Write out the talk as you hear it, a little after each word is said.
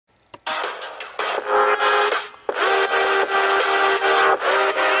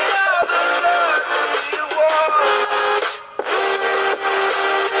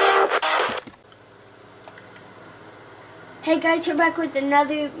guys, we're back with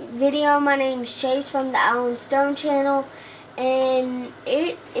another video. My name is Chase from the Alan Stone channel, and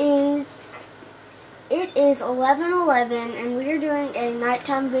it is 11:11, and we are doing a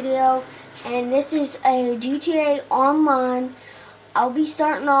nighttime video, and this is a GTA Online. I'll be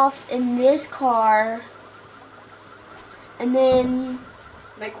starting off in this car, and then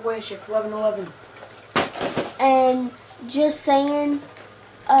make a wish. It's 11:11. And just saying,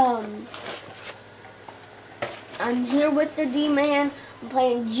 I'm here with the D-Man. I'm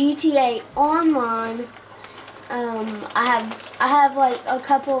playing GTA Online. I have like a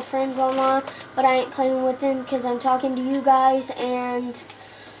couple of friends online, but I ain't playing with them because I'm talking to you guys. And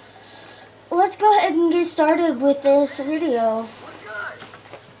let's go ahead and get started with this video.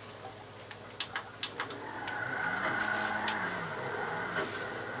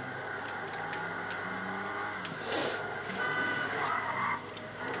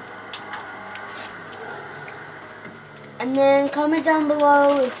 And then comment down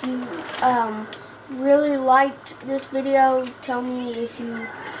below if you really liked this video. Tell me if you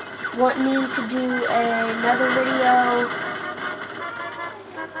want me to do another video.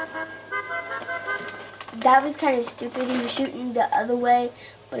 That was kind of stupid. He was shooting the other way,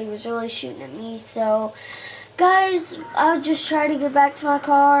 but he was really shooting at me. So, guys, I'll just try to get back to my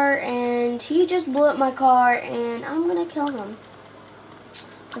car, and he just blew up my car, and I'm going to kill him.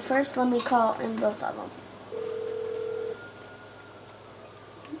 But first, let me call in both of them.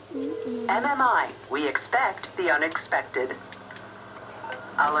 MMI, we expect the unexpected.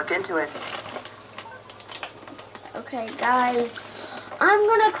 I'll look into it. Okay, guys, I'm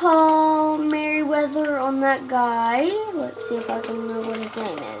gonna call Merriweather on that guy. Let's see if I can know what his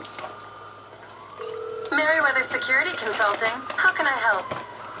name is. Merriweather Security Consulting. How can I help?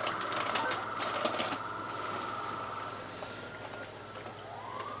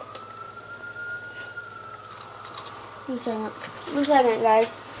 One second, guys.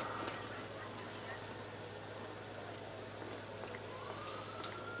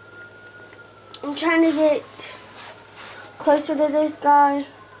 I'm trying to get closer to this guy.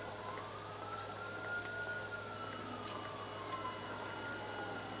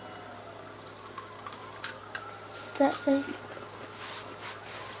 What's that say?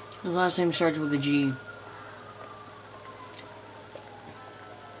 The last name starts with a G.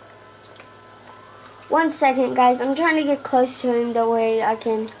 One second, guys. I'm trying to get close to him the way I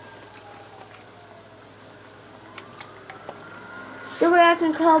can. The way I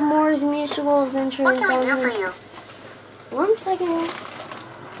can call Moore's Mutual's insurance on him. What can we do for you? One second. You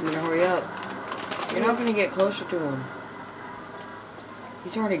gotta hurry up. You're not gonna get closer to him.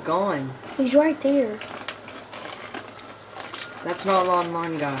 He's already gone. He's right there. That's not an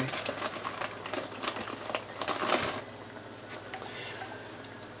online guy.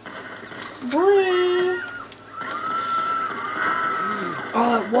 Boy.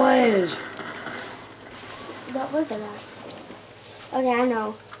 Oh, it was. That was a guy. Okay, I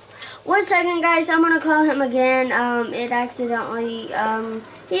know. One second, guys. I'm gonna call him again. It accidentally,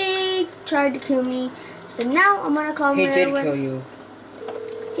 he tried to kill me. So now I'm gonna call him. He did kill you.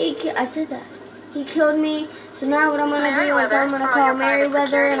 I said that. He killed me. So now what I'm gonna do is I'm gonna call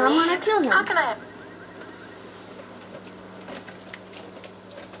Merriweather and I'm gonna kill him. How can I?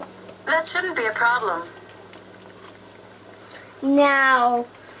 That shouldn't be a problem. Now,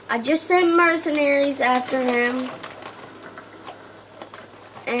 I just sent mercenaries after him.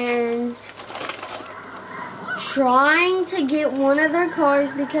 And trying to get one of their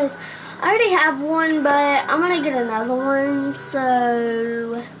cars because I already have one, but I'm gonna get another one,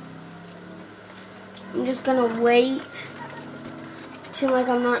 so I'm just gonna wait till like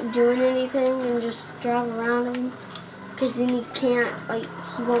I'm not doing anything and just drive around him, because then he can't, like,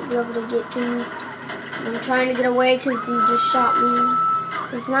 he won't be able to get to me. I'm trying to get away because he just shot me.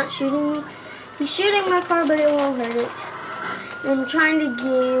 He's not shooting me. He's shooting my car, but it won't hurt it. I'm trying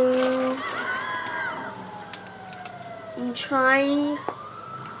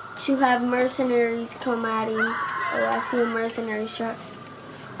to have mercenaries come at him. Oh, I see a mercenaries truck.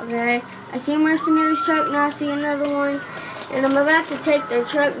 Okay, I see a mercenaries truck, now I see another one. And I'm about to take their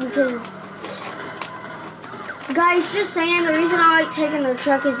truck because, guys, just saying, the reason I like taking their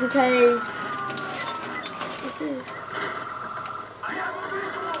truck is because, this is.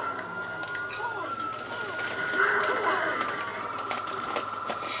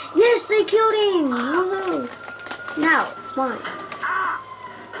 Yes, they killed him! Woohoo! Now, it's mine.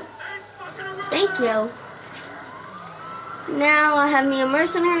 Thank you. Now I have me a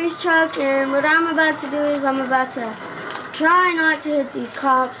mercenaries truck, and what I'm about to do is I'm about to try not to hit these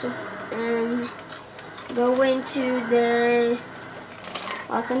cops and go into the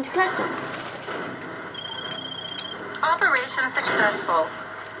Los Angeles Customs. Evacuation successful.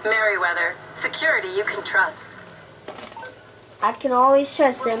 Merryweather, security you can trust. I can always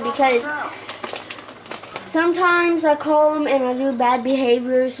trust them because sometimes I call them and I do bad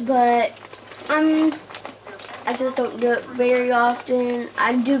behaviors, but I just don't do it very often.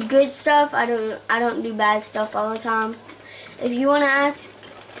 I do good stuff. I don't do bad stuff all the time. If you want to ask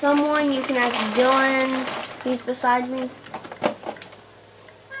someone, you can ask Dylan. He's beside me.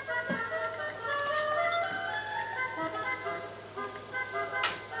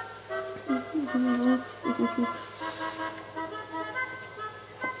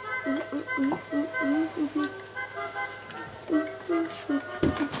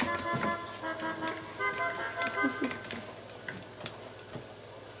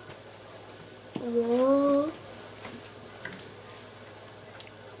 Whoa.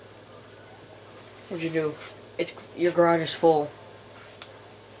 What'd you do? Your garage is full.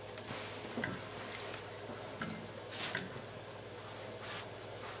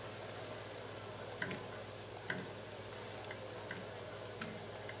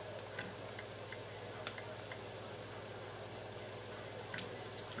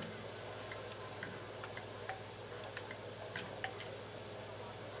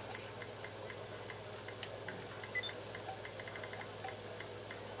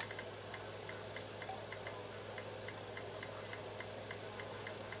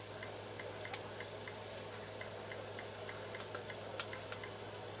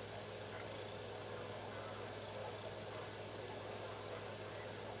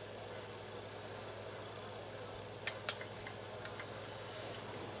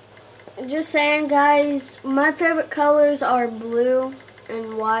 Just saying, guys, my favorite colors are blue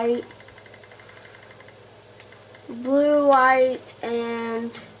and white. Blue, white,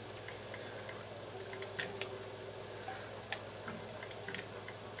 and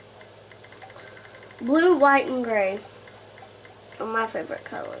blue, white, and gray are my favorite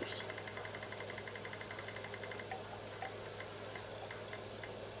colors.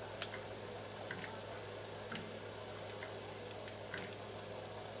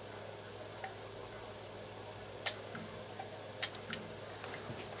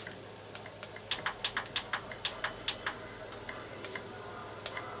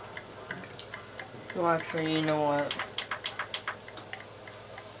 Well, actually, you know what?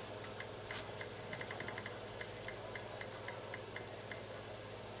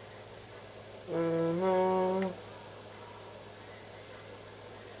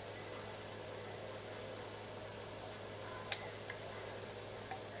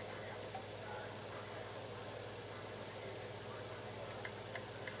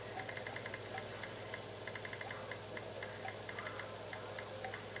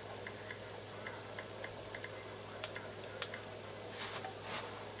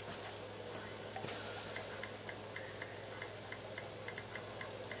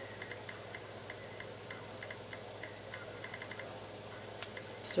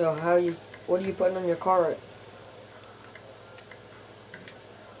 So what are you putting on your car?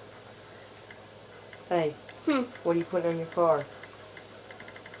 Hey, what are you putting on your car?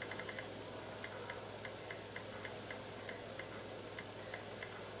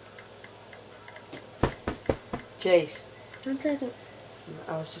 Chase, 1 second.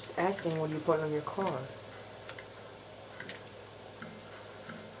 I was just asking what are you putting on your car?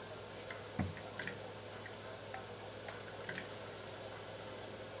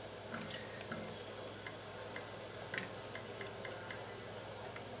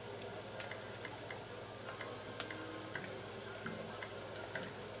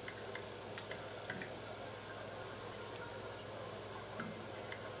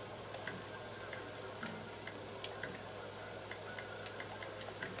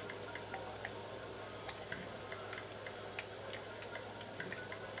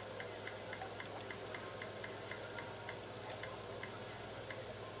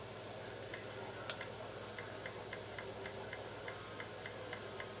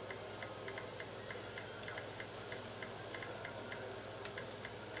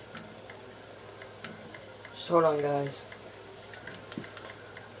 Just hold on, guys.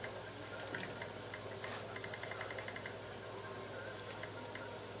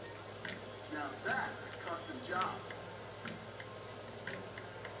 Now that's a custom job.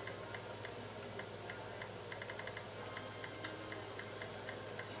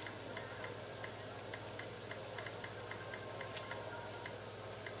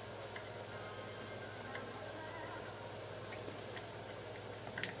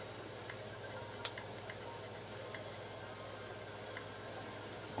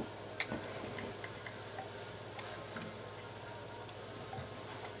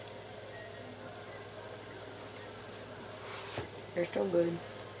 They're still good.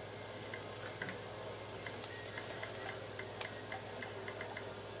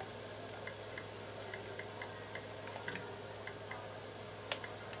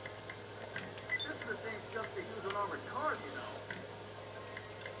 This is the same stuff they use on armored cars, you know.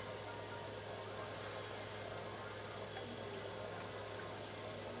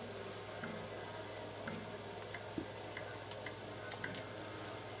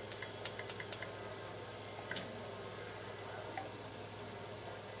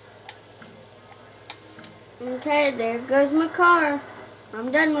 Okay, there goes my car.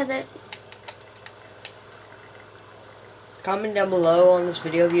 I'm done with it. Comment down below on this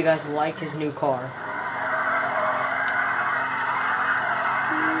video if you guys like his new car.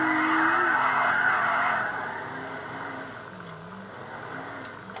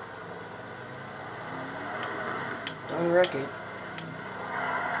 Don't wreck it.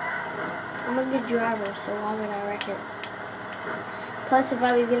 I'm a good driver, so why would I wreck it? Plus, if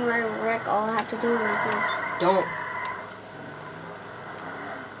I was getting ready to wreck, all I have to do is this. Don't.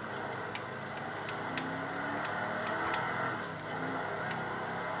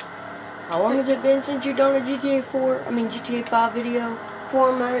 How long has it been since you've done a GTA 5 video?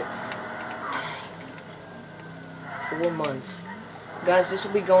 4 months. 4 months. Guys, this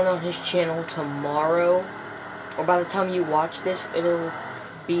will be going on his channel tomorrow. Or by the time you watch this, it'll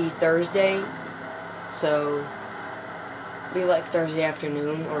be Thursday. So, be like Thursday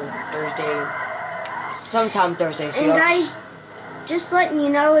afternoon or Thursday, sometime Thursday. So And guys, just letting you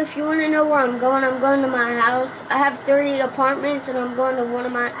know, if you want to know where I'm going to my house. I have 30 apartments, and I'm going to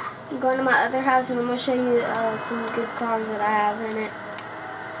my other house, and I'm going to show you some good cars that I have in it.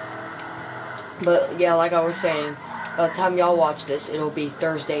 But yeah, like I was saying, by the time y'all watch this, it'll be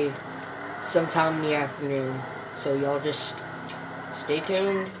Thursday, sometime in the afternoon. So y'all just stay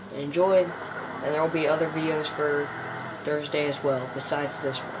tuned, enjoy, and there will be other videos for Thursday as well, besides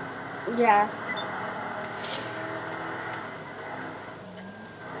this one. Yeah.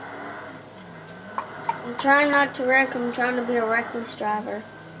 I'm trying not to wreck. I'm trying to be a reckless driver.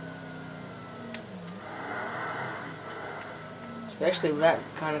 Especially with that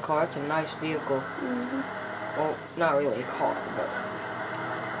kind of car, it's a nice vehicle. Mm-hmm. Well, not really a car, but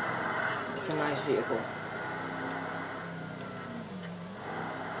it's a nice vehicle.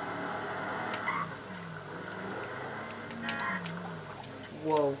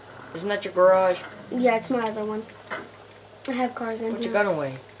 Whoa. Isn't that your garage? Yeah, it's my other one. I have cars in Put here. your gun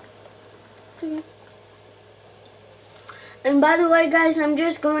away. It's okay. And by the way, guys, I'm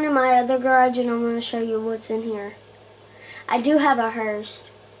just going in my other garage, and I'm going to show you what's in here. I do have a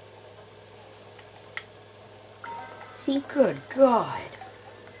Hearst. See? Good God.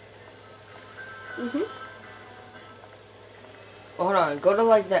 Mm-hmm. Hold on. Go to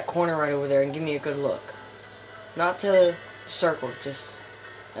like that corner right over there and give me a good look. Not to circle, just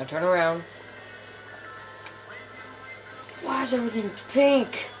now turn around. Why is everything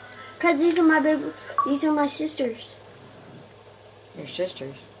pink? Because these are my baby. These are my sisters. Your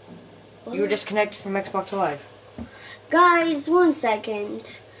sisters. You were disconnected from Xbox Live. Guys, 1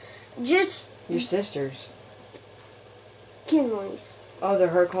 second. Just Your sisters. Kinley's. Oh, they're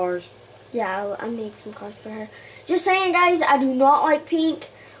her cars? Yeah, I made some cars for her. Just saying, guys, I do not like pink.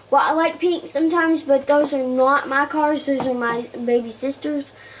 Well, I like pink sometimes, but those are not my cars. Those are my baby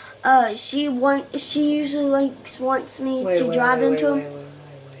sisters. She usually wants me to drive into them. Wait.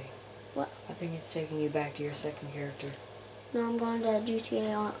 What? I think it's taking you back to your second character. No, I'm going to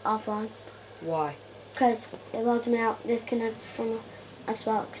GTA offline. Why? Because it logged me out, disconnected from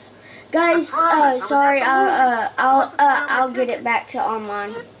Xbox. Guys, I was sorry, at the movies. I'll get it back to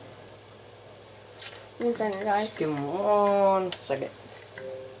online. 1 second, guys. Give him 1 second.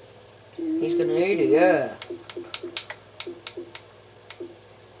 He's gonna need it, yeah.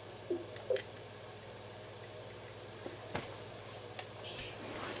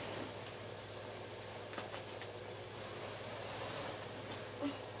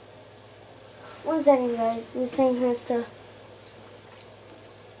 One second, guys. This thing has to.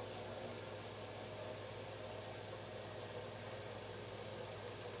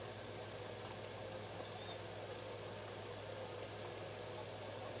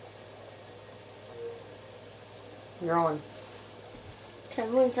 You're on. Okay,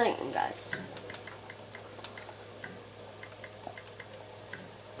 1 second, guys.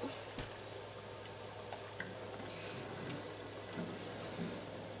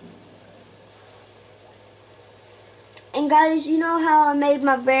 And guys, you know how I made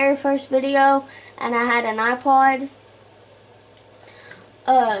my very first video and I had an iPod?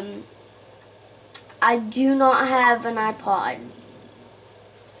 I do not have an iPod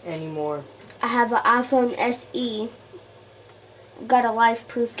Anymore. I have an iPhone SE. got a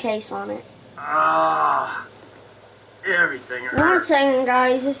life-proof case on it. Ah, everything hurts. 1 second,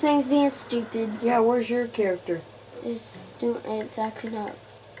 guys. This thing's being stupid. Yeah, where's your character? It's acting up.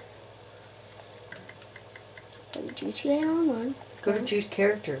 Play GTA Online. Go to choose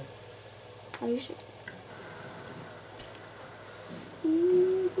character. Are you sure?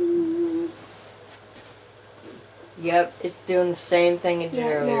 Yep, it's doing the same thing it did Yeah,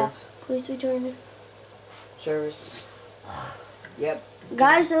 earlier. yeah. Please rejoin it. Service. Yep.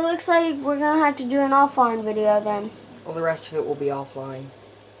 Guys, it looks like we're gonna have to do an offline video then. Well, the rest of it will be offline.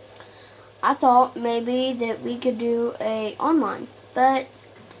 I thought maybe that we could do a online, but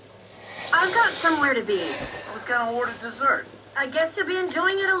I've got somewhere to be. I was gonna order dessert. I guess you'll be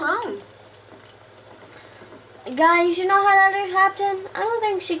enjoying it alone. guys, you know how that happened? I don't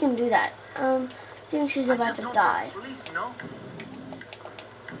think she can do that. I think she's I about just to don't die. trust the police, you know?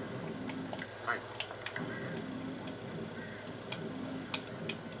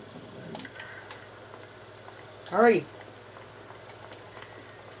 Hurry.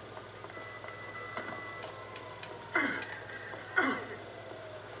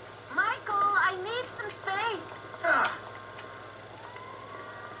 Michael, I need some space. Ah,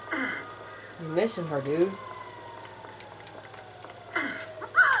 You're missing her, dude.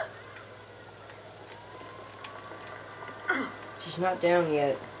 She's not down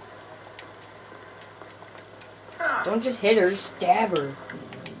yet. Don't just hit her, stab her.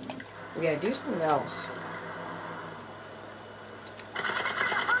 Yeah, do something else.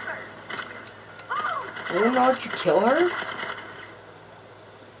 Will not let you kill her?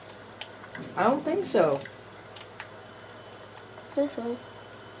 I don't think so. This way.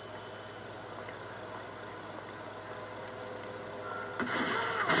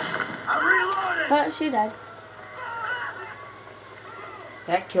 I'm reloading! But she died.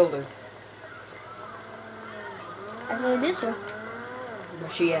 That killed her. I said this way.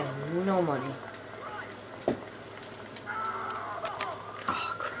 But she has no money.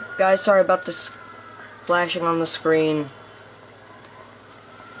 Oh, crap. Guys, sorry about this flashing on the screen.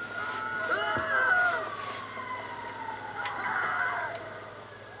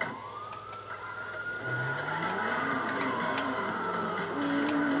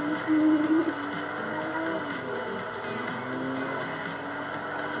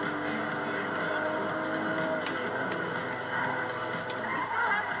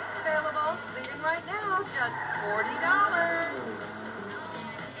 Available, leaving right now, just $40.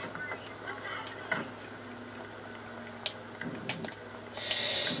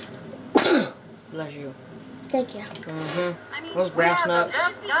 Bless you. Thank you. Mm-hmm. Those brass nuts.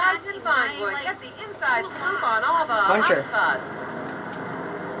 Best guides in Vinewood. Get the inside scoop on all the Punch her. hot spots.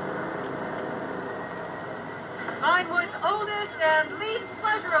 Vinewood's oldest and least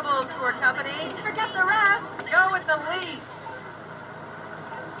pleasurable tour company. Forget the rest. Go with the least.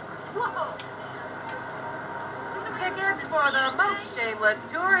 Whoa. Tickets for the most shameless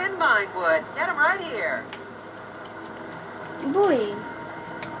tour in Vinewood. Get them right here. Boy.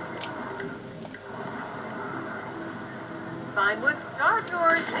 Vinewood Star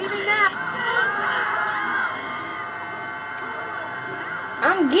Tours leaving now.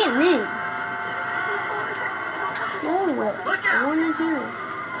 I'm getting in. No, I want in here.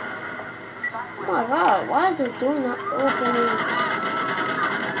 Oh my god, why is this door not opening?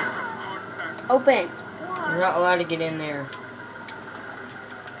 Open. You're not allowed to get in there.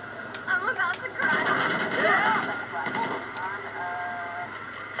 I'm about to cry.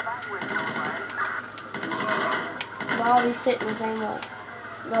 They'll all be sitting the same way.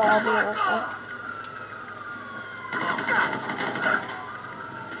 They'll all be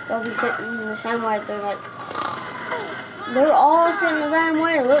they'll be sitting in the same way. They're all sitting the same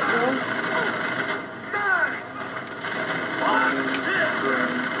way. Look, man.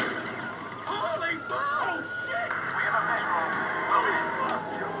 Holy bullshit! We have a visual. Holy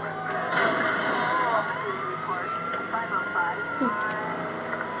fuck,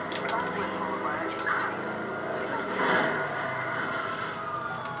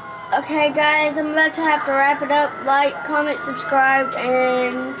 Okay, guys, I'm about to have to wrap it up. Like, comment, subscribe,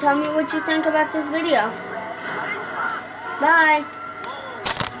 and tell me what you think about this video. Bye.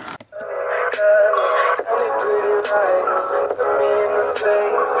 Tell me pretty lies, look me in the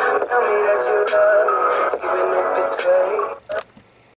face. Tell me that you love me, even if it's fake.